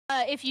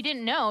if you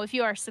didn't know, if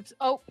you are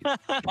Oh,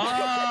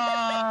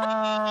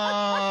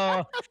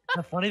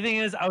 the funny thing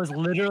is, I was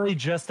literally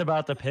just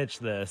about to pitch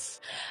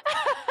this.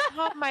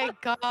 Oh my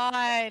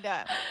god!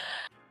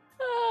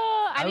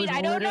 I mean,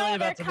 I don't know.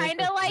 They're kind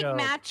of like joke.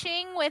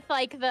 matching with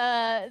like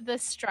the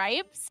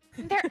stripes.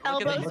 Their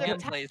elbows are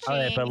touching. All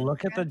right, but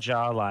look at the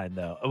jawline,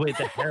 though. Oh wait,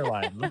 the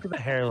hairline. Look at the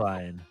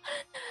hairline.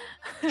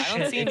 I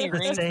don't see any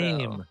rings,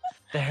 though.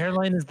 The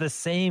hairline is the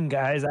same,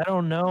 guys. I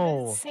don't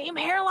know. Same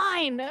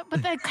hairline,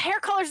 but the hair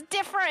color's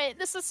different.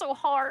 This is so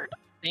hard.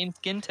 Same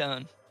skin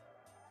tone.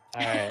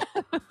 All right,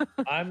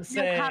 I'm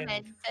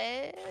saying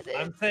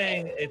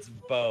it's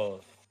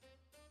both.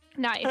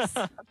 Nice.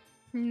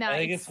 Nice. I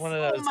think it's one of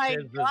those. Oh my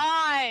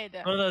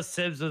god! One of those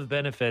sibs with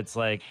benefits,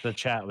 like the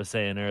chat was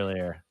saying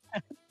earlier.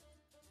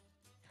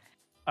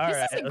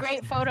 This is a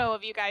great photo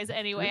of you guys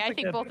anyway. I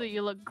think both of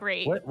you look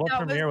great. What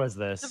premiere was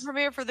this? The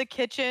premiere for The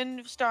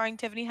Kitchen, starring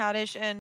Tiffany Haddish and